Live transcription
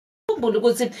ukhumbula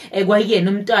ukuthi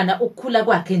kwayena umntwana ukukhula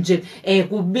kwakhe nje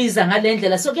kubiza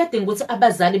ngalendlela. So kuyadinga ukuthi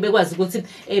abazali bekwazi ukuthi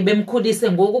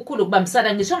bemkhulise ngokukhulu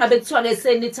ukubambisana. Ngisho ngabe kuthiwa ke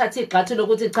senithatha igxathu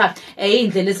lokuthi cha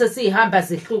indlela esesihamba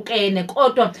zihlukene,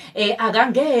 kodwa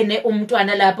akangene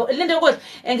umntwana lapho. Lindokuhle,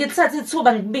 ngithatha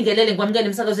ithuba ngibingelele ngwamukele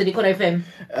emsakazweni ICORA FM.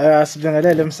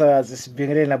 Sibingelele umsakazi,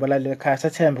 sibingelele nabalaleli ekhaya.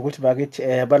 Sathemba ukuthi bakithi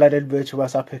abalaleli bethu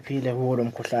basaphephile kulo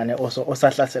mkhuhlane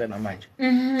osahlasela namanje.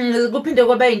 Kuphinde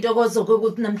kwaba intokozo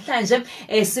ukuthi namhlanje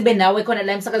sibe nawe khona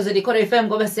la emsakazweni ICORA FM,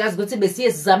 ngoba siyazi ukuthi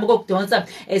besiye sizama ukudonsa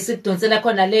sikudonsela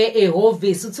khona le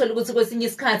ehhovisi. Uthola ukuthi kwesinye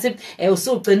isikhathi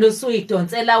usugcina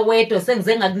usuyidonsela wedwa,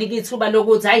 sengize ngakunika ithuba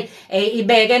lokuthi hayi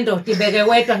ibeke ndoda ibeke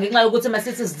wedwa, ngenxa yokuthi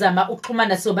masithi sizama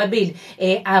ukuxhumana sobabili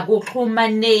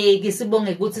akuxhumaneki.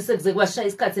 Sibonge ukuthi sekuze kwashaya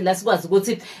isikhathi la sikwazi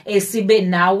ukuthi sibe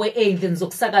nawe endlini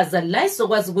zokusakaza la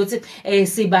sizokwazi ukuthi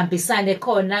sibambisane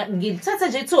khona. Ngilithatha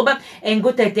nje ithuba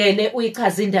ngikudedele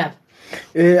uyichaza indaba.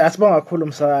 Asibonga kakhulu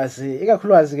umsakazi,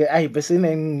 ikakhulukazi ke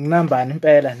ayibhesine nginambani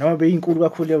impela noma beyinkulu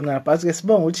kakhulu yona, bhasi ke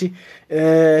sibonga ukuthi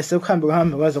sekuhambe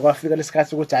kwaze kwafika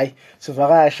lesikhathi ukuthi hayi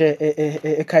sivakashe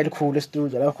ekhaya elikhulu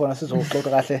estudio la khona sizoxoxa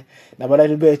kahle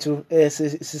nabalali bethu,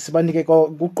 sibanike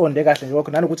kuqonde kahle nje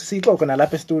lokho, nanokuthi sixoxe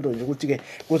nalapha estudio nje ukuthi ke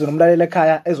kuze nomlaleli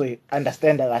ekhaya ezoyi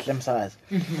understand kahle umsakazi.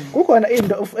 Kukhona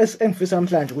into engifisa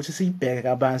namhlanje ukuthi siyibheke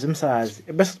kabanzi umsakazi,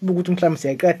 bese sibuka ukuthi mhlawumbe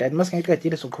siyayiqeda, mase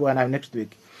ngiyiqedile soqhubeka nayo next week.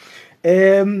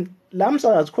 La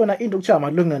msakazi khona into okuthiwa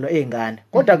amalungelo ezingane,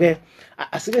 kodwa ke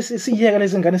asike siyeke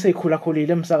lezi ngane seyikhula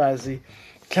khulile umsakazi,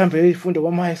 mhlambe ifunde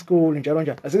kwama high school njalo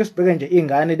njalo. Asike sibheke nje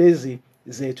izingane lezi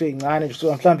zethu ezincane nje,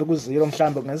 so mhlambe ku0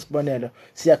 mhlambe ngesibonelo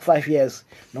siya ku5 years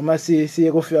noma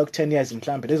siye kufika ku10 years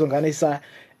mhlambe. Lezo ngane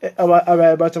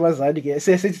abathi abazali ke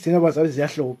sesithi thina abazali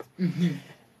ziyahlupha.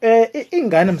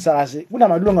 Ingane msakazi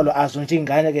kunamalungelo azo nje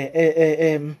ingane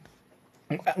ke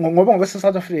ngoba ngokwe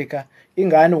South Africa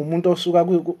ingane umuntu osuka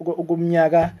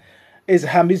kumnyaka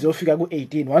ezihamba izofika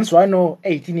ku18. Once wano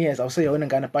 18 years awuseyona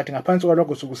ingane, but ngaphansi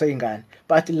kwalokho usuku useyingane.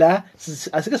 But la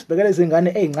asike sibhekele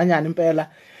izingane ezincanyana impela,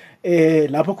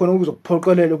 lapho khona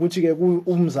ukuzokuphoqelela ukuthi ke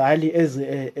umzali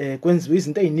kwenziwe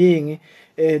izinto eziningi,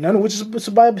 nanokuthi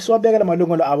siwabekela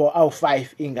amalungelo abo awu5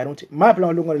 ingane, ukuthi maphi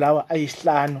amalungelo lawa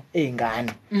ayi5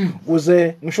 ezingane,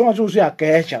 ukuze ngisho ngathi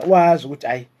usuyageja wazi ukuthi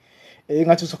hayi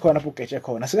ngathi usekhona lapho ugeje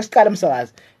khona. Sike siqala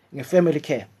umsakazi nge-family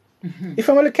care.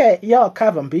 I-family care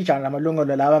iyawakhava mbijana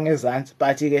lamalungelo lawa ngezansi,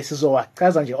 but ke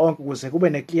sizowachaza nje onke ukuze kube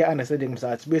ne-clear understanding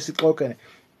msakazi, bese sixoxe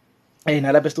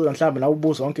nalapha estudio mhlawumbe la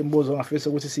ubuzo wonke imibuzo ongafisa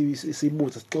ukuthi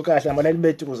siyibuze, sixoxe kahle abalali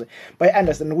bethu ukuze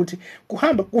bayi-understand ukuthi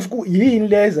kuhamba yini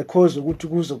leze cause ukuthi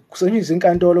kuze kusenyizwe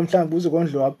inkantolo mhlawumbe kuze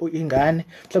kondliwa ingane,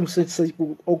 mhlawumbe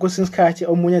okwesinye isikhathi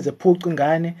omunye ezephuca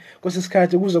ingane, kwesinye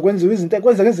isikhathi kuze kwenziwe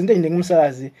izinto eziningi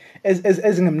umsakazi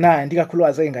ezingemnandi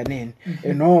kakhulukazi ey'nganeni,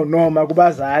 noma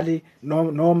kubazali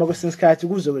noma kwesinye isikhathi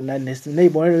kuze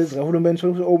nezibonelelo zikahulumeni,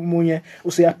 omunye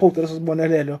useyaphuca leso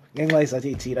sibonelelo ngenxa yezizathu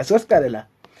ezithile. Asike siqale la.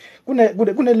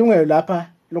 Kunelungelo lapha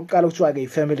lokuqala kuthiwa ke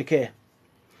i-family care.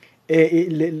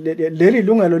 Leli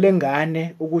lungelo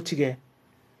lengane ukuthi ke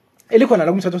elikhona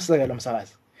la kumthetho sisekelo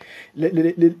umsakazi,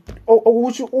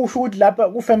 ukuthi usho ukuthi lapha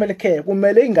ku-family care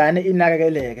kumele ingane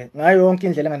inakekeleke ngayo yonke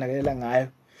indlela enganakelela ngayo.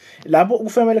 Lapho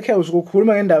ku-family care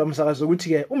usukukhuluma ngendaba umsakazi ukuthi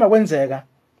ke uma kwenzeka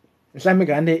mhlawumbe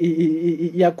ingane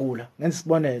iyagula, ngenza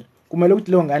isibonelo, kumele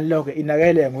ukuthi leyo ngane leyo ke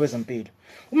inakekeleke ngokwezempilo.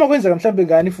 Uma kwenzeka mhlawumbe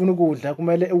ingane ifuna ukudla,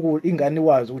 kumele ingane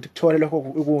ikwazi ukuthi kuthole lokho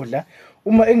ukudla.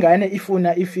 Uma ingane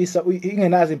ifisa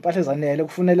ingenazo impahla ezanele,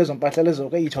 kufanele lezo mpahla lezo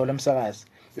ke iyithole umsakazi.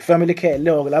 I-family care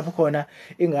leyo lapho khona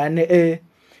ingane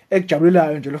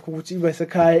ekujabulelayo nje lokho ukuthi ibe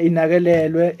sekhaya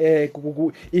inakelelwe,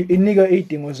 inike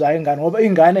izidingo zayo ingane, ngoba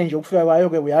ingane nje ukufika kwayo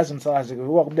ke uyazi umsakazi ke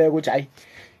ukubeka ukuthi hayi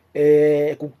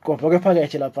kuqophoke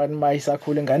package lapha uma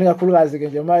isakhula ingane, kakhulukazi ke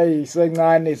nje uma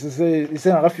isencane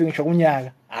isengakafiki ngisho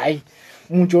kunyaka, hayi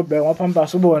umuntu obheka ngaphambi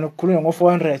ubone ukukhulunywa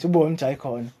ngo400 ubone ukuthi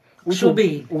ayikhona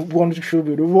ushubile, ubone ukuthi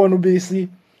kushubile, ubone ubisi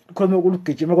khona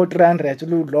ukugijima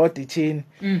ko300 load ithini,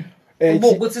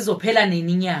 ukuthi izophela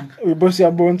nini inyanga. Ubose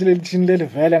siyabona ukuthi leli thini leli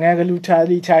vele ngeke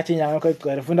lithathe inyanga yakho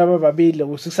egcwele, funa ababili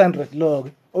ku600 lo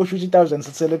ke osho 1000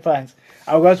 sithele phansi.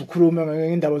 Awukazi ukukhuluma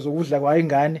ngendaba zokudla kwa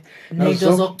ingane,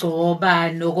 nezinto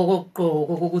zokugcoba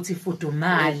nokokugqoko ukuthi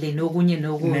ifudumale nokunye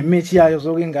nemithi yayo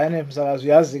zokingane msakazi.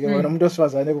 Uyazi ke wena umuntu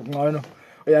osifazane kungcono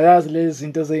uyayazi lezi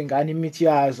zinto zeingane, imithi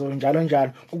yazo njalo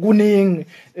njalo kuningi.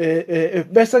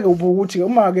 Bese ke ubuka ukuthi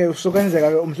uma ke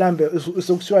usokwenzeka mhlambe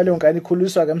usokusiwa leyo ngane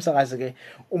ikhuliswa ke msakazi ke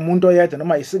umuntu oyedwa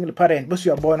noma i-single parent, bese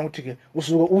uyabona ukuthi ke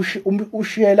usuke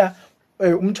ushiyela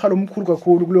umthwalo omkhulu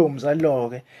kakhulu kulowo mzali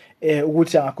lo-ke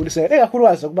ukuthi angakhuliseka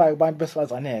ekakhulukazi kuba abantu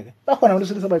besifazane-ke bakhona abantu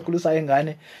besilisa abayikhulisayo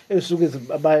ingane ezisuke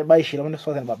bayishilo abantu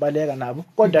besifazane babaleka nabo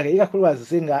kodwa-ke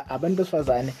ikakhulukazi abantu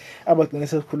besifazane abagcine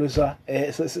sesikhuliswa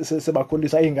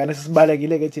sebakhulisa iy'ngane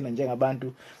sesibalekile-ke thina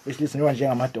njengabantu besilisa noma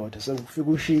njengamadoda sekufika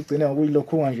ushiye igcine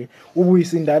ngokuyilokhu nje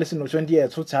ubuyise indala sino-20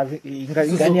 years uthi have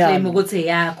ingane yami ukuthi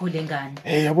yakho le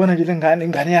ngane yabona nje le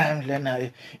ingane yami lena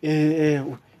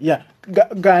ya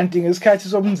kanti ngesikhathi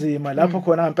sobunzima lapho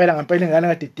khona ngempela ingane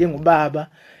kade idinga ubaba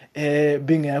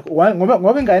bingekho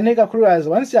ngoba ingane kakhulukazi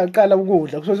once yaqala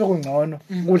ukudla kusuke kungcono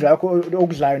ukudla yakho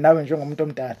okudlayo nawe njengomuntu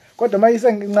omdala kodwa mayise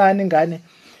incane ingane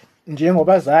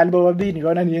njengobazali bobabili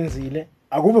yona niyenzile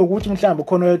akube ukuthi mhlawumbe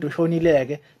khona oyedwa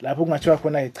ushonileke lapho kungathiwa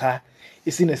khona cha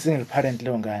isine single parent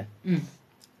leyo ngane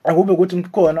akube ukuthi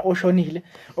khona oshonile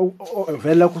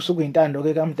vela kusuka intando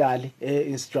ke kaMdali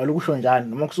isijwayele ukusho njalo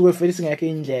noma kusuke vele singekho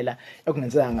indlela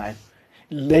ekungenzeka ngayo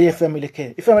le family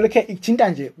care i-family care ithinta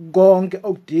nje konke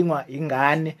okudingwa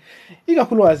ingane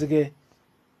ikakhulukazi ke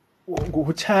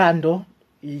uthando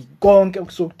konke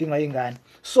okusukudingwa ingane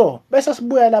so bese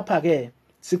sibuya lapha ke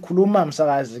sikhuluma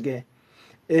msakazi ke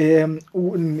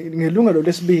ngelungelo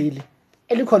lesibili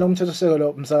elikhona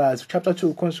umthethosisekelo msakazi chapter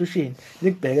 2 constitution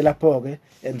likubheke lapho ke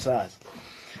emsakazi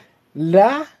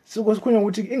la sikukhulunywa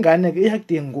ukuthi ingane ke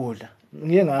iyadinga ukudla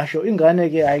ngiye ngasho ingane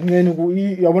ke ayincane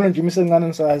yabona nje imisencane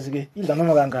msakazi ke idla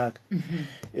noma kangaka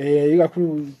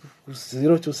ikakhulu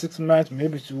 0 to 6 months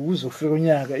maybe uzofika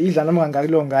unyaka idla noma kangaka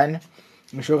lo ngane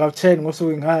ngisho ka 10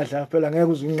 ngosuku ngadla phela ngeke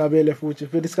uzinqabele futhi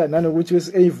phela isikhathi nanokuthi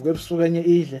eyivuke ebusuku enye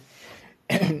idle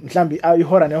mhlambi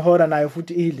ihora nehora nayo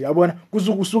futhi idle yabona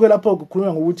kusuke lapho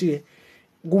kukhulunywa ngokuthi ke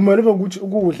kumele ukuthi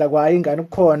ukudla kwayo ingane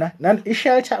kukhona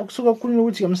i-shelter kusuka kukhulunywa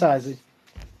ukuthi emsazi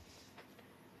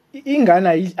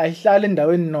ingane ayihlala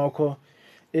endaweni nokho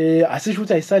asisho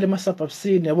ukuthi ayisale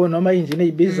ema-suburbsini yabona noma injini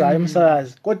eyibizayo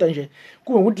emsakazi kodwa nje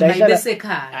kube ukuthi la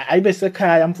ihlala ayibe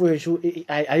sekhaya mfowethu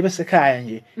ayibe sekhaya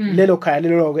nje lelo khaya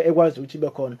lelo-ke ekwazi ukuthi ibe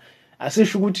khona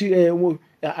asisho ukuthi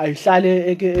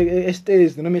ayihlale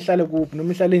e-stairs noma ihlale kuphi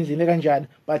noma ihlale endlini kanjani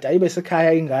but ayibe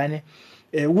sekhaya ingane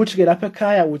ukuthi ke lapha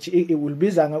ekhaya uthi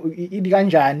ulibiza idi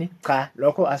kanjani cha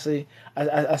lokho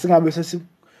asingabe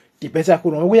debate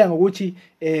kakhulu ngokuya ngokuthi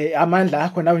amandla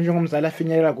akho nawe njengomzali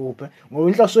afinyelela kuphi ngoba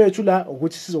inhloso yethu la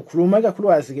ukuthi sizokhuluma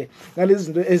ikakhulukazi ke ngalezi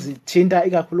zinto ezithinta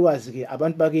ikakhulukazi ke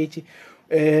abantu bakithi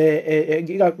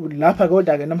lapha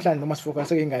kodwa ke namhlanje noma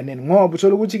sifocus enganeni ngoba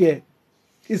uthola ukuthi ke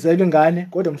izelo ingane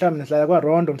kodwa mhlawumbe nihlala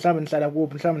kwaRondo mhlawumbe nihlala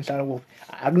kuphi mhlawumbe nihlala kuphi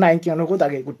akunayo inkinga kodwa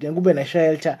ke kudinga kube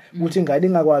ne-shelter ukuthi ingane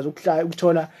ingakwazi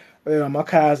ukuthola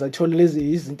amakhaza ithole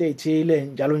lezi izinto ezithile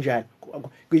njalo njalo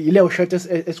yileyo shelter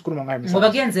esikhuluma ngayo ngoba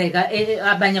kuyenzeka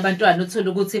abanye abantwana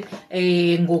uthola ukuthi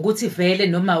ngokuthi vele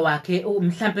noma wakhe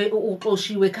mhlambe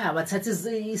uxoshiwe ekhaya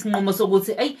wathatha isinqumo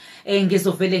sokuthi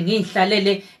ngizovele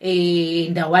ngihlalele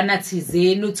ndawana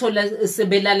thizeni uthola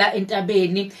sebelala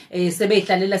entabeni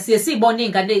sebeyihlalela siye sibona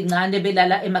izingane ezincane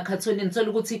belala emakhathoneni uthola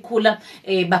ukuthi ikhula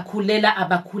bakhulela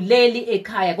abakhuleli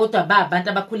ekhaya kodwa abantu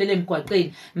abakhulela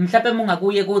emgwaqeni mhlambe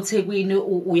ungakuye koThekwini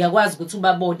uyakwazi ukuthi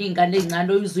ubabone izingane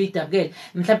ezincane oyizuyidabukela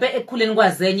mhlawumbe ekukhuleni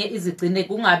kwazenye izigcine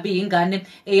kungabi ingane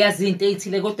eyazi into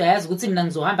ezithile kodwa yazi ukuthi mina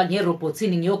ngizohamba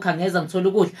ngerobotini ngiyokhangeza ngithola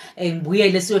ukudla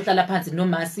ngibuyele siyohlala phansi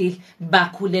noma sidle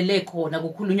bakhulele khona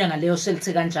kukhulunywa ngaleyo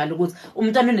shelter kanjalo ukuthi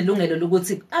umntwana unelungelo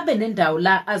lokuthi abe nendawo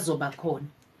la azoba khona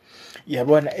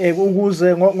yabona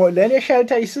ukuze leli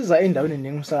shelter isiza endaweni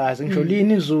ningumsakazi ngisho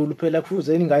lini izulu phela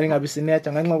kufuze ingane ingabe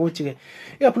sinetha ngenxa ukuthi ke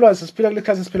ikakhulukazi siphila kule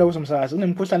class siphila kuso umsakazi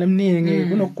kunemikhuhlane eminingi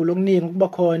kunokugula okuningi kuba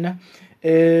khona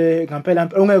ngempela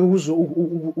ongeke kuzo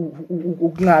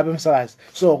ukungabe emsakazi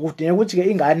so kudinga ukuthi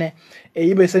ke ingane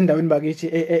ibe sendaweni bakithi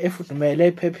efudumele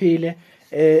ephephile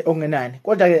ongenani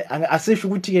kodwa ke asisho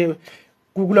ukuthi ke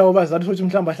kulawo bazali futhi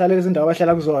mhlawumbe bahlala ezindawo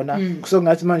abahlala kuzona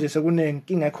kusokungathi manje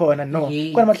sekunenkinga ekhona no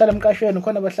khona bahlala emkashweni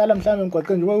khona bahlala mhlawumbe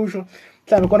emgwaqeni njengoba usho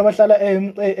mhlawumbe khona bahlala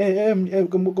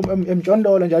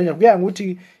emjondolo njalo njalo kuya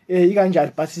ngokuthi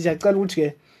ikanjani but siyacela ukuthi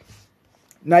ke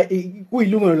na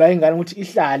kuyilungelo la ingane ukuthi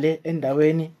ihlale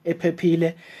endaweni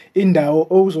ephephile indawo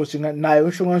okuzothi nayo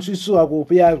usho ngathi isuka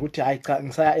kuphi yazi ukuthi hayi cha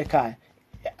ngisaya ekhaya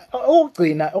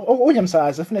okugcina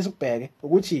unyamsakazi ufuna sikubheke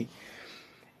ukuthi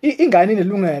ingane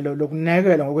inelungelo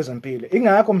lokunakekela ngokwezempilo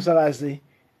ingakho umsakazi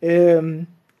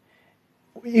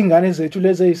ingane zethu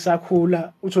lezi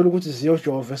ezisakhula uthola ukuthi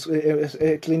ziyojova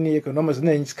eclinic noma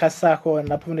zinesikhathi sakho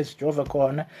lapho kumele sijova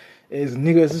khona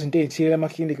ezinikwe izinto ezithile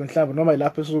ema-clinic mhlawumbe noma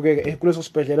lapho esuke kuleso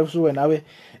sibhedlela usuke nawe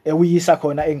uyisa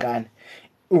khona ingane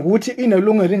ukuthi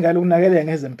inelungelo ingane lokunakelela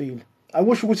ngezempilo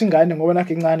akusho ukuthi ingane ngoba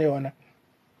nakho incane yona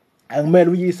akumele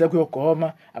uyise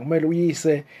kuyogoma, akumele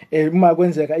uyise uma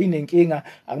kwenzeka inenkinga,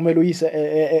 akumele uyise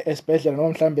esibhedlela noma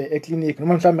mhlambe eclinic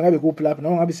noma mhlambe ngabe kuphi lapho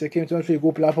noma ngabe isekhemisi noma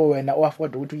kuphi lapho wena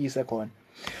oafford ukuthi uyise khona.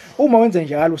 Uma wenze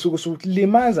njalo usuke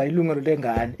usulimaza ilungelo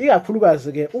lengane,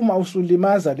 ikakhulukazi ke uma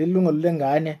usulimaza lelungelo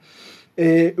lengane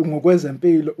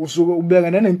ngokwezempilo usuke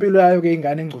ubeka nempilo yayo ke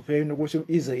ingane engcupheni ukuthi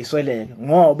ize isweleke,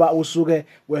 ngoba usuke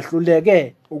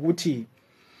wehluleke ukuthi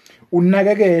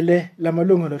unakekele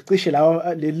lamalungelo cishe lawo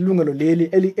lelungelo leli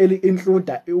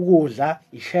include ukudla,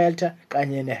 ishelter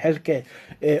kanye nehealthcare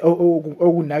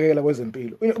okunakekela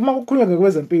kwezempilo. Uma kukhulunywa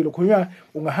kwezempilo kukhulunywa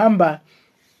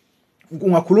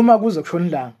ungakhuluma kuze kushona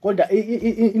ilanga, kodwa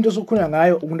into sokukhulunywa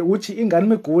ngayo ukuthi ingane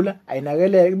megula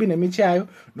ayinakeleke ibe nemithi yayo,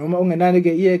 noma ungenani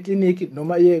ke iye eclinic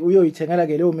noma uyoyithengela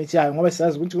ke leyo mithi yayo, ngoba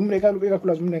siyazi ukuthi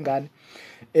ikakhulukazi umngane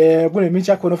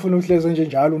kunemithi yakhona ofuna uhleze nje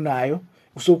njalo unayo.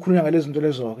 Usokhulunywa ngalezo zinto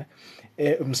lezo ke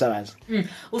umsakazi.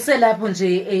 Uselapho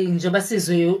nje njoba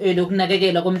sizwe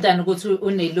lokunakekelwa komntana ukuthi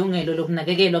unelungelo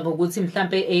lokunakekelwa ngokuthi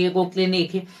mhlambe eye ko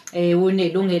clinic,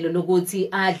 unelungelo lokuthi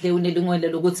adle, unelungelo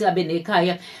lokuthi abe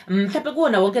nekhaya, mhlambe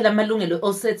kuona wonke lamalungelo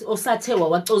osathe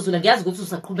wawacozula. Ngiyazi ukuthi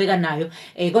usaqhubeka nayo,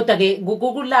 kodwa ke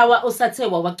kulawa osathe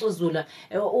wawacozula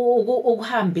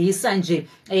ukuhambisa nje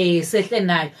sehle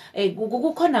nayo,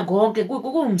 kukhona konke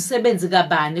kuumsebenzi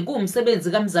kabani,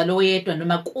 kuumsebenzi kamzalo oyedwa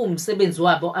noma kuumsebenzi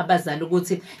wabo abazali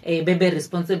ukuthi bebe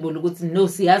responsible ukuthi no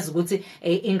siyazi ukuthi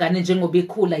ingane njengoba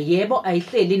ikhula yebo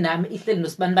ayihleli nami ihleli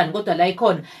nosibanibani, kodwa la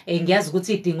ikhona ngiyazi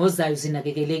ukuthi idingo zayo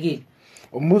zinakekelekile.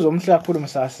 Umbuzo omhle kakhulu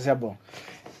msasa, siyabonga.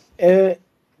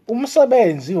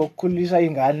 Umsebenzi wokukhulisa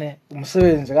ingane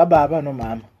umsebenzi kababa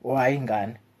nomama owayi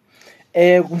ingane.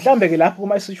 Mhlambe ke lapho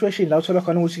kuma situation la uthola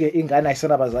khona ukuthi ke ingane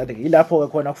ayisena abazali, yilapho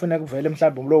ke khona kufanele kuvele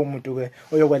mhlambe lo umuntu ke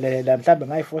oyokwelela mhlambe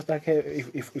ngayi foster care,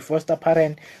 foster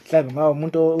parent, mhlambe ngawo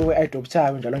umuntu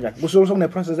oadoptayo njalo njalo. Kusuke sokune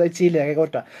process ethile ke,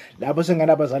 kodwa lapho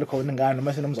sengane abazali khona ingane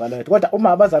noma senomzali wethu. Kodwa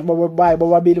uma abazali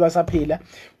bobabili basaphila,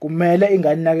 kumele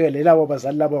ingane inakele labo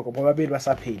bazali labo bobabili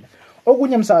basaphila.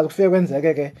 Okunye msakazi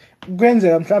kufike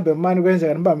kwenzeka mhlambe manje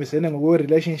kwenzeka nibambisene ngokwe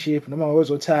relationship noma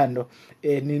ngokwezothando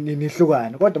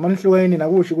nihlukane, kodwa manihlukene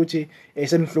nakusho ukuthi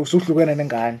senihlukene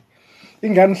nengane.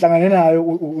 Ingane uhlangane nayo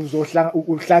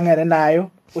uhlangane nayo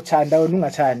uthanda wena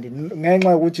ungathandi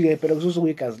ngenxa ukuthi ke phela kusuke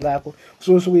igazi lakho,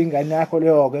 kusuke ingane yakho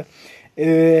leyo ke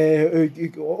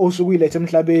osukuyilethe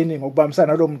emhlabeni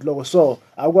ngokubambisana nalo muntu lokho. So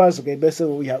akwazi ke bese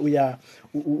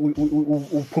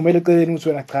uphumela eceleni ukuthi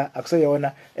wena cha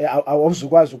akuseyona,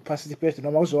 awuzukwazi ukuparticipate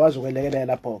noma uzokwazi ukwelekelela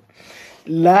lapho.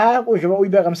 La njengoba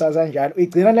uyibeka msakazi kanjalo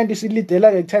igcina lento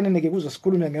isilidela ke ekuthaneni ke kuze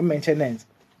sikhulume nge-maintenance.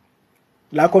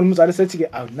 La khona umzali sethi ke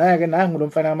awunake nangu lo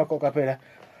mfana kaMacoca phela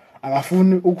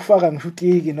akafuni ukufaka ngisho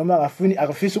utiki noma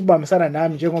akafisi ukubambisana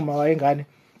nami njengoma wayengane.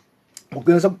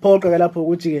 Ugcina sekuphoqa ke lapho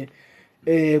ukuthi ke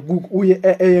uye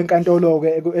enkantolo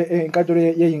ke enkantolo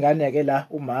yeyingane ke la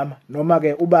umama noma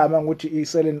ke ubaba ukuthi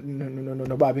isele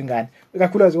nobaba ingane,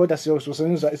 ikakhulukazi kodwa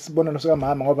siyosebenza isibonelo sika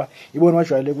mama ngoba ibona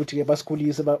wajwayele ukuthi ke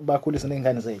basikhulise bakhulise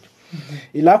nezingane zethu.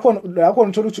 Ilapho uthola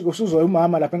ukuthi usuzoya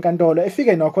umama lapha enkantolo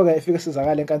efike nokho ke efike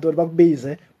sizakala enkantolo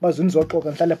bakubize bazwe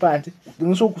nizoxoxa mhlale phansi,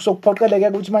 ugcina usukuphoqeleke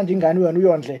ukuthi manje ingane wena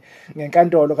uyondle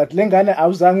ngenkantolo, kanti lengane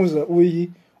awuzange uze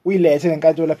uyilethe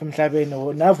ngenkantolo lapha emhlabeni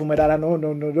navumelana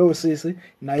no sisi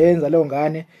nayenza leyo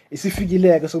ngane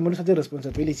isifikileke, sokumele uthathe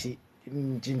responsibility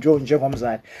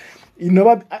njengomzali.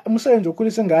 Inoba umsebenzi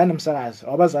wokukhulisa ingane msakazi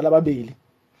wabazali ababili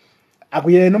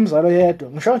akuyena umzali oyedwa.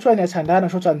 Ngisho ukuthi niyathandana,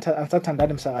 ngisho ukuthi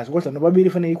anisathandani msakazi, kodwa nobabili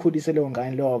kufanele ikhulise leyo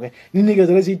ngane leyo ke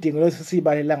ninikeze lezi idingo lezi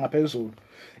sibalela ngaphezulu,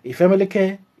 i-family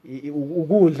care,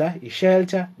 ukudla,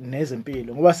 i-shelter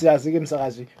nezempilo, ngoba siyazi ke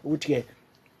msakazi ukuthi ke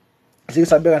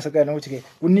sikisabeka sakana ukuthi ke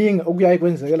kuningi okuyayi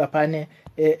kwenzekela phane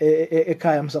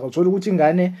ekhaya msakazi. Uthola ukuthi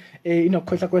ingane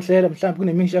inokukhwehlela mhlawumbe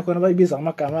kunemisho yakho abayibiza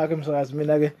ngamagama akhe msakazi,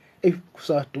 mina ke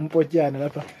kusadumpotyana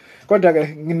lapha, kodwa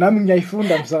ke nami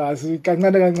ngiyayifunda msakazi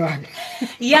kancane kancane.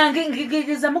 Ya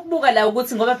ngizama ukubuka la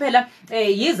ukuthi ngoba phela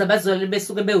yiza abazali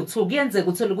besuke bewuthu kuyenzeka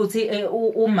uthola ukuthi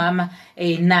umama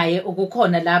naye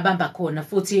ukukhona la abamba khona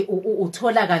futhi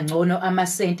uthola kangcono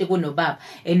amasenti kunobaba,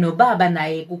 nobaba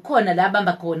naye kukhona la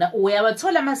abamba khona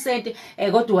uyawathola amasenti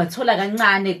kodwa wathola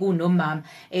kancane kunomama.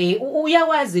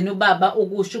 Uyakwazi ubaba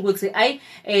ukusho ukuthi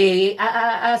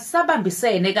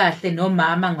asabambisene kahle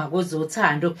nomama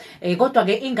ngakwezothando, kodwa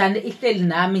ke ingane ihleli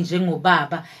nami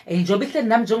njengobaba, njengoba ihleli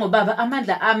nami njengobaba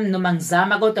amandla ami noma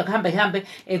ngizama kodwa kuhambe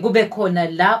kube khona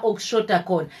la okushoda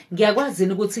khona. Ngiyakwazi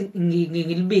ukuthi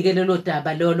ngilibike lelo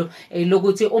daba lolo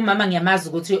lokuthi umama ngiyamazi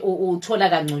ukuthi uthola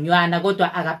kangconywana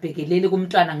kodwa akabhekeleli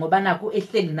kumntwana ngoba nakho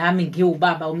ehleli nami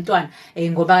ngiwubaba umntwana,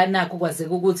 ngoba nakho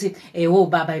kwazeka ukuthi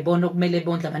obaba ibona okumele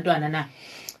bondla abantwana na.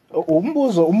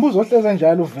 umbuzo ohleza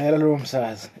njalo uvela lo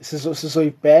msakazi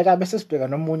sizoyibheka bese sibheka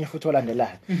nomunye futhi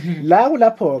olandelayo la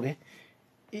kulapho ke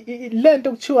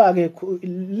lento kuthiwa ke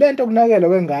lento kunakela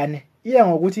kwengane iya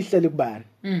ngokuthi ihlele kubani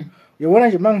uyabona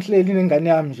nje mangihleli nengane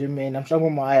yami nje mina mhlawumbe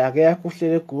umaya ake yakho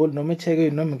uhlele eGoli noma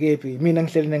eThekwini noma ngephi mina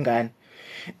ngihleli nengane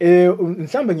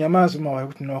mhlawumbe ngiyamazi uma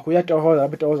ukuthi nokho uyatohoza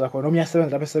lapho etohoza khona noma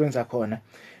uyasebenza lapho esebenza khona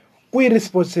kuyi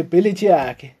responsibility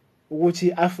yakhe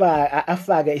ukuthi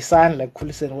afake isandla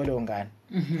ekukhuliseni kwelo ngane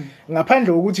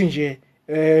ngaphandle kokuthi nje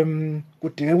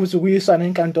kudinga ukuthi kuyisana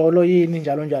enkantolo yini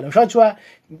njalo njalo ngisho kuthiwa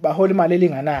bahola imali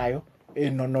elinganayo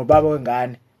nobaba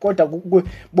wengane kodwa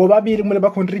bobabili kumele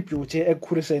bacontribute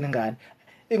ekukhuliseni ingane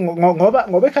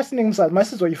ngoba ekhasini ngimsazi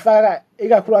masizoyifaka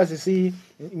ikakhulukazi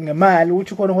ngemali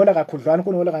ukuthi khona uhola kakhudlwana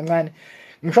khona uhola kancane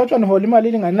ngisho kuthiwa nihola imali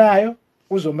elinganayo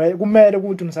kumele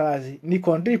ukuthi umsakazi ni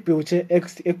contribute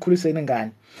ekukhuliseni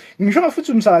ingane ngisho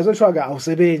ngafuthi umsakazi othiwa ke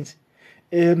awusebenzi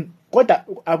kodwa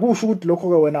akusho ukuthi lokho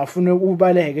ke wena ufune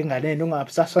ubaleke enganeni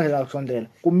ungabusasondela kusondela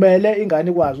kumele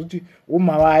ingane ikwazi ukuthi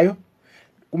uma wayo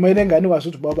kumele ingane ikwazi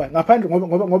ukuthi baba ngaphandle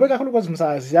ngoba kakhulukazi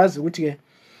umsakazi yazi ukuthi ke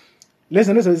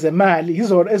lezi zinto zemali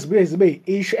izona ezibuye zibe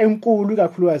issue enkulu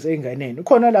kakhulukazi einganeni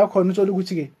khona la khona uthola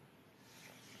ukuthi ke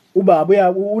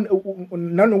ubaba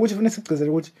nanokuthi ufuna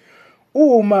sigcizele ukuthi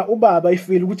uma ubaba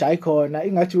ifeel ukuthi ayikhona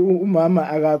ingathi umama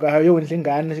akayondla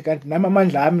ingane kanti nami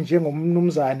amandla ami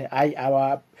njengomnumzane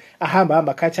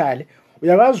ahamba akhathale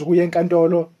uyakwazi ukuya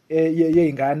enkantolo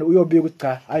yeingane uyobika ukuthi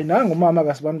cha hayi nanga umama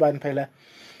akasibani phela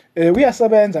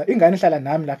uyasebenza ingane ihlala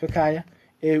nami lapha ekhaya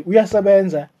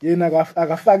uyasebenza yena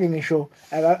akafaki ngisho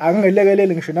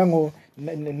angelekelele ngisho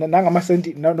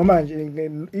nangamasenti noma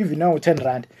even now 10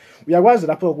 rand uyakwazi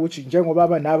lapho ukuthi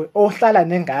njengobaba nawe ohlala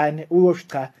nengane uyosho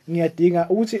cha ngiyadinga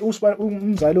ukuthi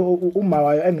umzali uma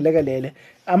wayo engilekelele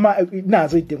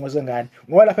nazo idingo zengane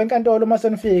ngoba lapha enkantolo uma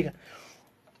senifika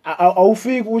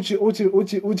awufiki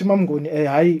uthi Mama Mnguni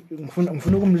hayi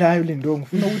ngifuna ukumlayo Lindo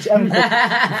ngifuna ukuthi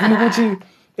ngifuna ukuthi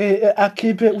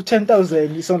akhiphe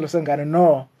u10,000 isondlo sengane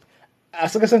no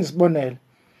asike senze isibonelo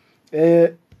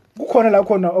kukhona la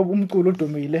khona umculo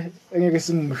odumile engeke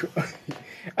simusho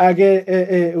ake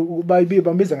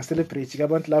bambiza nge-celebrity ke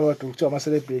abantu laba kuthiwa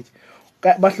ama-celebrity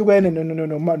bahlukene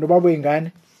nobaba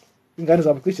wengane ingane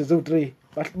zabo cishe ziwu3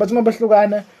 bathi uma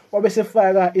bahlukana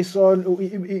wabesefaka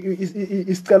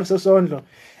isicelo sesondlo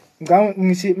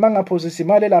ngithi mangaphosisa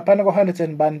imali lapha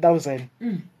ko101,000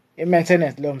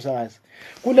 i-maintenance lo msakazi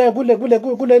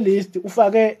kule list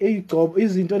ufake igcobo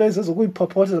izinto lezi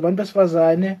ezokuyipropose zabantu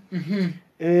besifazane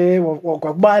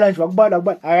kwakubala nje wakubala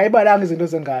akayibalanga izinto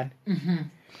zengane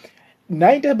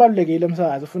nayo into ebalulekile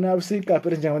msakazi ufuna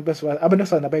usiqaphele njengabantu besifazane abantu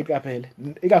besifazane abayiqaphele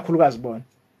ikakhulukazi bona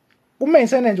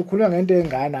ku-maintenance nje ukhuluma ngento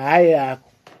engane hayi yakho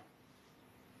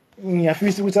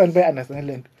ngiyafisa ukuthi abantu be-understand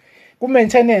lento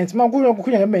ku-maintenance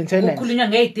kukhulunywa nge-maintenance ukhulunywa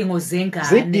ngey'dingo zengane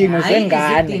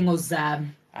izidingo zami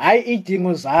hayi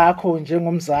idingo zakho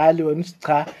njengomzali wena uthi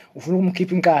cha ufuna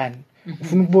ukumkhipha inkani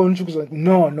ufuna ukubona ukuthi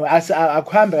no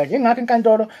akuhambe kanje ngakho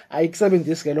inkantolo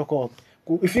ayikusebenzisi ke lokho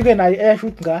ifike nayo esho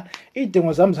ukuthi cha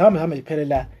idingo zami zihambe iphele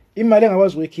la imali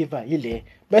engakwazi ukuyikhipha yile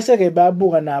bese ke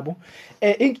bayabuka nabo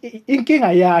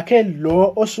inkinga yakhe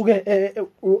lo osuke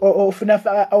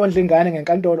ofuna awondla ingane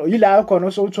ngenkantolo yila khona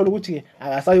osuthola ukuthi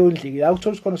akasayondliki la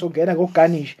uthola khona sokungena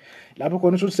ngokuganisha lapho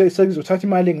khona usuthi sekuzothatha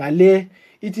imali ngale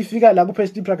ithi fika la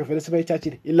ku-payslip yakhe vele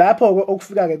sebayithathile lapho ke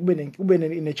okufika ke kube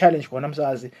ne challenge khona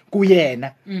msakazi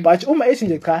kuyena but uma ethi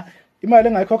nje cha imali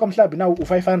engayikhokha mhlawumbe nawo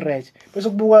u500 bese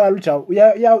kubuka ujawu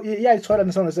uyayithola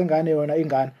nesondlo sengane yona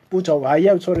ingane futhi hayi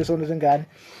uyayithola isondlo sengane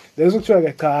lezo kuthiwa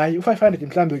ke cha hayi u500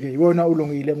 mhlawumbe ke iwona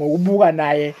ulungile ngokubuka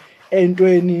naye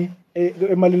entweni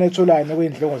emalini ayitholayo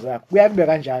nokwendleko zakho kuyakube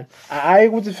kanjalo hayi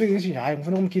ukuthi ufike nje hayi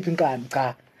ngifuna ukumkhipha inkani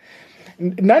cha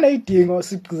naneyidingo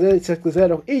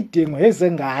sigcizela idingo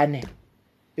ezengane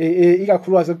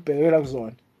ikakhulukazi ekubhekela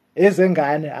kuzona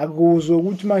ezengane akuzwe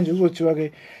ukuthi manje uzothiwa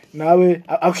ke nawe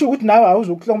akusho ukuthi nawe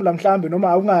awuzokuhlomula mhlambe noma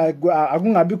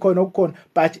akungabi khona okukhona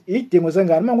but idingo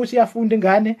zengane mangukuthi iyafunda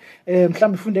ingane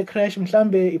mhlambe ifunda ecrash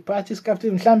mhlambe iparty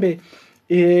scaffing mhlambe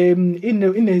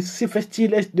inesifo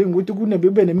esithile esidinga ukuthi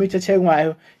kube nemithi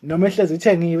ethengwayo noma ehlezi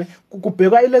ithengiwe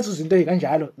kubhekwa ilezo zinto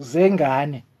ezikanjalo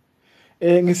zengane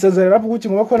ngisenzela lapho ukuthi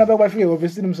ngoba khona bakwafike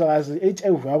obviously umsakazi ethi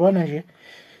wabona nje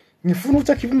ngifuna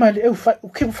ukuthi akhiphe imali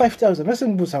ukhiphe 5,000 bese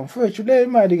ngibuza mfowethu le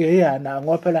imali ke yana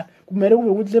ngoba phela kumele kube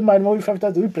ukuthi le mali mawuyi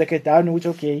 5,000 uyi break it down ukuthi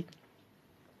okay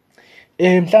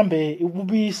Mhlambe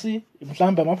ubisi,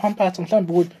 mhlambe ama-pampers,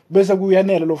 mhlambe ukuthi bese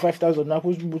kuyanela lo 5,000 nakho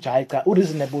ukuthi hayi cha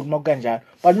u-reasonable makukanjalo.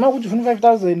 But mawukuthi ufuna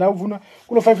 5,000 na ufuna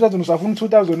kulo 5,000 usafuna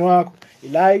 2,000 wakho,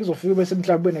 ila kuzofika bese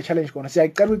mhlambe ube ne-challenge khona.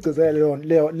 Siyayicela ukugcizelela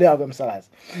leyo kwemsakazi.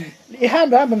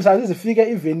 Ihambe emsakazi izifike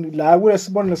even la kule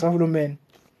sibonelo sahulumeni.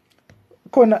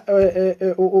 Khona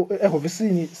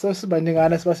ehofisini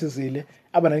sesibaningana sibasizile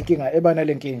abanankinga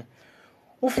ebanale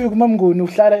ufike uMamnguni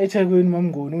uhlala eThekwini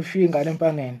uMamnguni ushiya ingane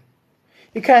empangeni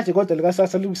ikhathi kodwa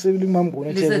likasasa likusebile uMamnguni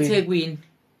eThekwini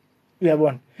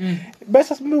uyabona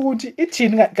bese sibuka ukuthi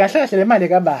ithini kahle kahle le mali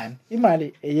kabani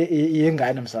imali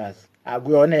yengane msazi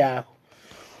akuyona yakho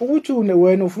ukuthi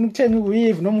wena ufuna ukuthenga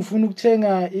iweave noma ufuna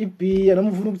ukuthenga ibhiya noma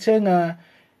ufuna ukuthenga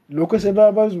lokho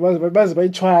sebazi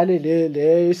bayithwale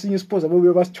le esinye isiphoza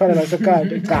babuye basithwala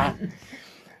lasekhanda cha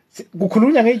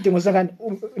kukhulunywa ngezidingo zengane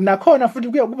nakhona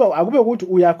futhi akube ukuthi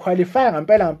uyaqualify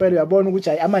ngempela uyabona ukuthi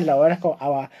hayi amandla wakho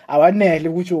awanele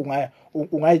ukuthi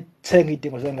ungayithenga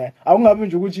izidingo zengane awungabe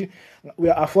nje ukuthi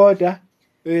uya afforda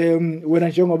wena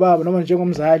njengobaba noma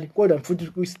njengomzali kodwa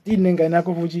futhi still nengane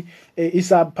yakho futhi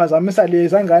isaphazamisa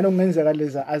lezi ngane okungenzeka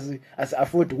leza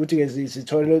afford ukuthi ke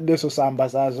zithole leso samba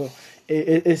zazo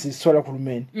esisithola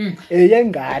khulumeni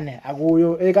yengane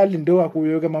akuyo ekalindo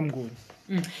akuyo ke Mamnguni.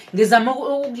 Ngizama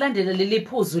ukulandela leli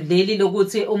phuzu leli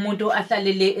lokuthi umuntu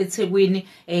ahlalele eThekwini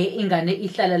ingane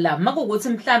ihlala la makukuthi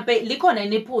mhlambe likhona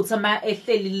inephutha ma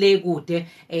ehlelile kude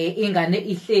ingane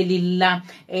ihleli la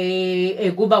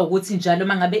kuba ukuthi njalo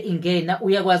mangabe ingena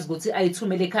uyakwazi ukuthi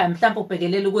ayithumele ekhaya mhlambe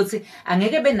ubhekelela ukuthi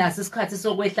angeke benaso isikhathi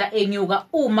sokwehla enyuka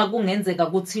uma kungenzeka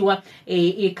kuthiwa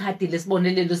ikhadi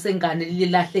lesibonelelo sengane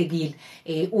lilahlekile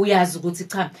uyazi ukuthi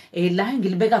cha la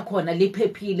ngilibeka khona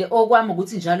liphephile okwami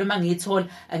ukuthi njalo mangiyithola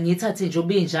angithathe nje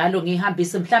ubinjalo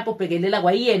ngihambise mhlawumbe ubhekelela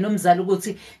kwayena umzali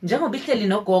ukuthi njengoba ihleli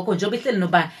nogogo njengoba ihleli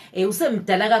noba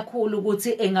usemdala kakhulu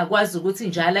ukuthi engakwazi ukuthi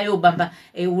njalo ayobamba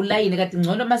ulayini kade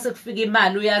ngcono mase kufika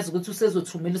imali uyazi ukuthi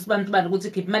usezothumela usibantu bani ukuthi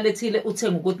khipha imali ethile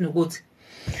uthenga ukuthi nokuthi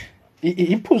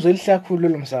iphuzo elihlakhulu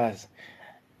lomsazi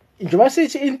njengoba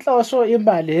sithi inhloso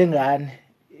imali yengane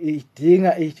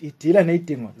idila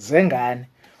nezidingo zengane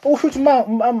usho ukuthi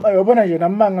yabona nje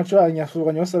nami ngathiwa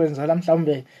ngiyasuka ngiyosebenzela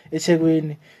mhlawumbe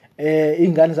eThekwini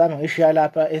ingane zami ngishiya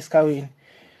lapha eSikhaweni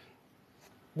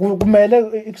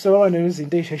kumele ikusebenza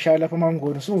nezinto ezisheshayo lapha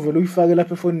eMangweni usuvela uyifake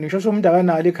lapha efonini ngisho umuntu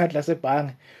akanalo ikhadi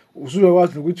lasebhange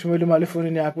usuyakwazi ukuthumela imali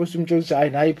efonini yakho bese umtshela ukuthi hayi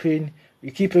nayi iphini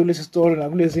ikhiphe kulesi store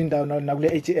nakulezi indawo nakule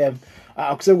ATM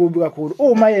akusekubi kakhulu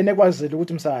uma yena ekwazile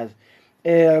ukuthi umsakazi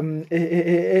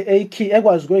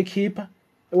ekwazi ukuyikhipha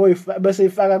bese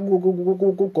ifaka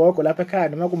kugogo lapha ekhaya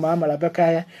noma kumama lapha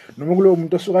ekhaya noma kulowo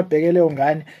muntu osuka abhekele leyo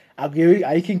ngane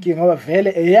ayikho inkinga ngoba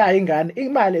vele eyayi ingane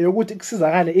imali yokuthi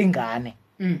kusizakale ingane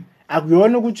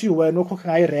akuyona ukuthi wena okhokha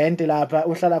ngayi rent lapha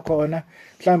uhlala khona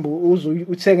mhlawumbe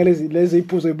uthenge lezi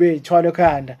iphuzo ebeyithwala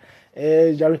ekhanda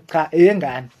njalo cha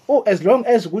eyengane as long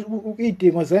as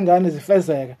izidingo zengane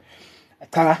zifezeka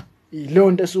cha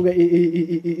ilonto esuke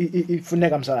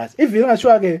ifuneka msakazi ivile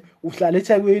ngathiwa ke uhlala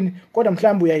eThekwini kodwa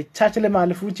mhlawumbe uyayithatha le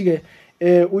mali futhi ke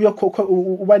uyokhokha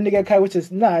ubanike ekhaya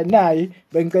ukuthi nayi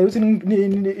bengicela ukuthi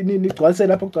nigcwalise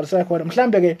lapho kugcwaliseka khona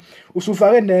mhlawumbe ke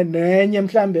usufake nenye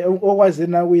mhlawumbe okwazi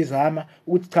na ukuyizama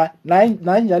ukuthi cha nayi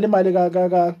njalo imali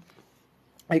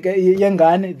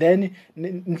yengane then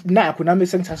nakho nami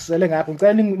sengithasisele ngakho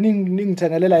ngicela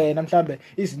ningithengelela yena mhlambe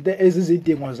izinto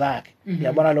ezizidingo zakhe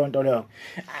uyabona lo nto leyo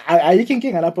ayikho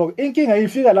inkinga lapho inkinga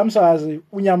ifika la msakazi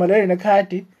unyamalele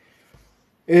nekhadi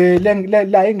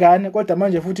la ingane kodwa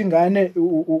manje futhi ingane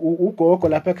ugogo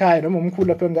lapha ekhaya noma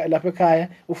umkhulu lapha ekhaya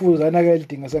ufuzana ke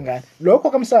lidingo sengane lokho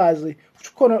kamsakazi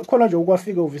khona nje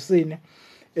ukwafika ofisini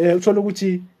uthola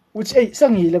ukuthi hey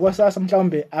sengile kwasasa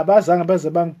mhlawumbe abazange baze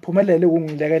bangiphumelele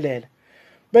ukungilekelela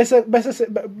bese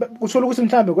uthola ukuthi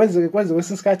mhlawumbe kwenzeke kwesinye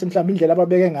isikhathi mhlawumbe indlela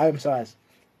ababeke ngayo msakazi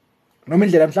noma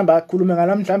indlela mhlawumbe akhulume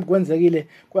ngala mhlawumbe kwenzekile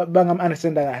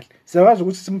bangam-understand kahle siyakwazi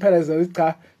ukuthi simpheleze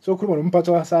cha sokhuluma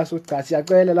nomphathi wasasa ukuthi cha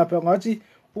siyacela lapha ngathi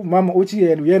umama uthi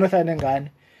yena uyena ohlala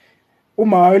nengane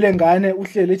uma wayele ngane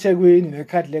uhlele eThekwini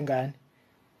nekhadi lengane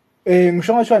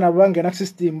ngisho ngathiwa nabo bangena ku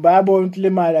system bayabona ukuthi le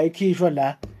mali ayikhishwa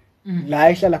la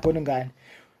ihlala khona ingane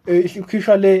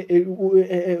ikhishwa le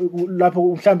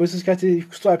lapho mhlawumbe isikhathi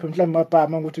swipe mhlawumbe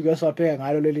mabhama ukuthi kuyaswapheka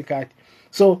ngalo leli card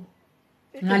so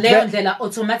ngaleyo ndlela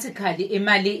automatically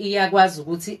imali iyakwazi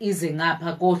ukuthi ize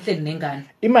ngapha kohleli nengane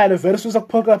imali vele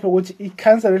usakuphoqa lapho ukuthi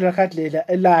icancel le card lela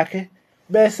elakhe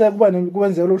bese kuba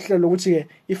kwenzeka uhlelo ukuthi ke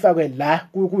ifakwe la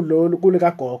kulolu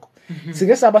kuleka gogo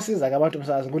sike sabasiza ke abantu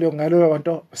msazi kuleyo ngaleyo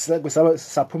nto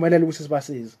saphumelela ukuthi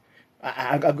sibasize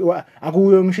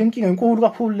akuyo ngisho inkinga enkulu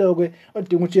kakhulu lokho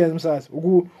odinga ukuthi yenze msazi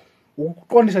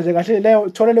ukuqondisa nje kahle leyo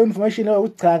thola le information leyo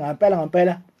ucha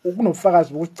ngempela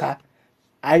kunobufakazi bokuthi cha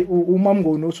hayi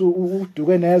uMamnguni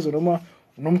uduke nezo noma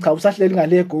cha usahleli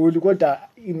ngale goli kodwa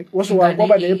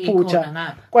kwaba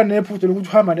nephutha kwanephutha lokuthi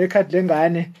uhamba nekhadi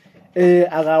lengane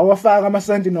akawafaka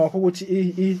amasenti nokho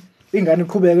ukuthi ingane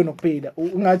iqhubeke nokuphila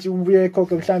ungathi ubuye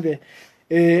ekhokhe mhlambe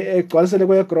egcwalisele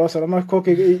kwegrosa noma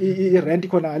ikhokhe irent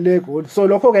khona ngale goli so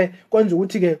lokho ke kwenza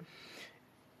ukuthi ke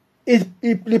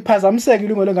liphazamiseke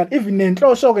ilungelo lengane even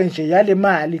nenhloso ke nje yale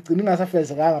mali igcina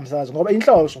ingasafezekanga msakazi ngoba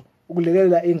inhloso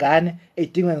ukulekelela ingane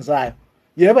edingweni zayo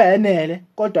yebo yanele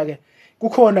kodwa ke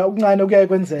kukhona okuncane okuyaye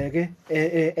kwenzeke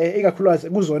ikakhulukazi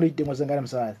kuzona izidingo zengane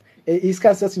msakazi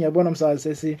isikhathi sethi ngiyabona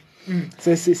msakazi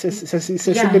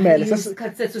sesilimele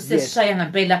isikhathi sethu sesishaya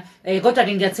ngempela kodwa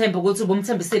ke ngiyathemba ukuthi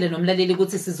ubumthembisile nomlaleli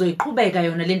ukuthi sizoyiqhubeka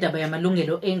yona le ndaba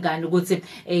yamalungelo engane ukuthi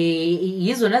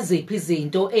yizona ziphi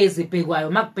izinto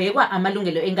ezibhekwayo makubhekwa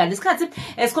amalungelo engane isikhathi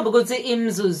esikhomba ukuthi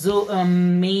imzuzu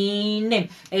mine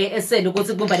esele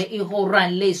ukuthi kubumbane ihora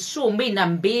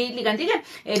le-12 kanti ke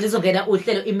lizongena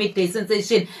uhlelo i-midday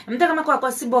sensation. Thandeka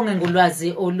Mnguni sibonge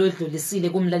ngolwazi oludlulisile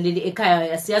kumlaleli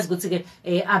ekhaya. Siyazi ukuthi ke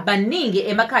abaningi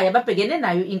emakhaya babhekene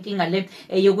nayo inkinga le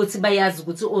yokuthi bayazi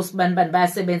ukuthi osibani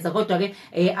bayasebenza kodwa ke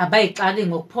abayixali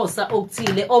ngokuphosa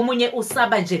okuthile. Omunye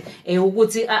usaba nje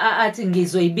ukuthi athi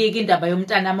ngizoyibika indaba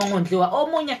yomntana amongondliwa.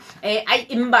 Omunye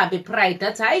imbambe pride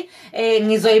athi hayi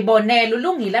ngizoyibonela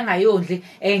ulungile angayondli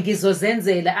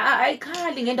ngizozenzela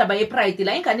ayikhali ngendaba yepride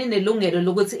la ingane inelungelo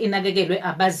lokuthi inakekelwe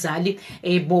abazali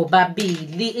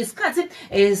bobabili. Isikhathi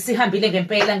sihambile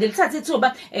ngempela ngilithatha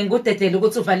ithuba ngudedele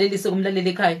ukuthi uvalelise kumlaleli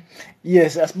ekhaya.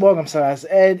 Yes asibonga msakazi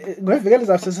ngevikele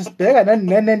zaso sisibheka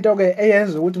nento ke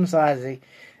eyenza ukuthi msakazi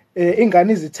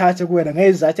ingane izithathe kuwena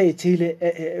ngezizathu ezithile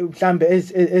mhlambe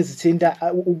ezithinta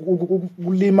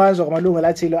ukulimazwa kwamalungelo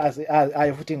athile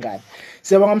ayo futhi ingane.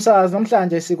 Siyabonga msakazi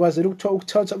namhlanje sikwazile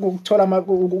ukuthola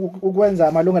ukwenza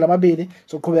amalungelo amabili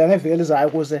soqhubeka ngevikele zayo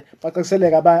ukuze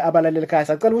bacaciseleke abalaleli ekhaya.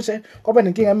 Sacela ukuthi ngoba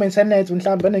nenkinga ye-internet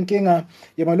mhlambe banenkinga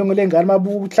yamalungelo engane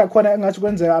mabuthi khona engathi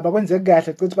kwenzeka abakwenzeki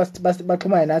kahle ukuthi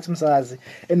baxhumane nathi msakazi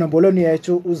enombolweni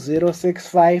yethu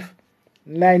 065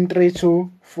 932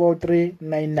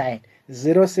 4399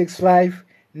 065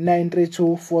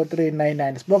 932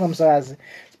 4399. Sibonga msakazi,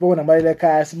 sibonga nabaleli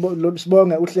ekhaya,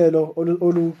 sibonga uhlelo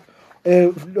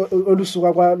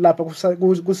olusuka kwalapha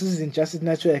kuSizini Justice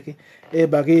Network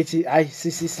bakithi. Hayi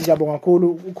siyabonga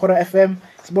kakhulu ICORA FM,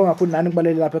 sibonga kakhulu nani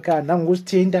kubaleli lapha ekhaya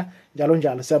nangokusithinta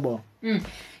njalo siyabonga.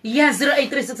 Ya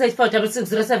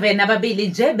 0836846607 ababili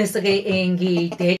nje bese ke ngide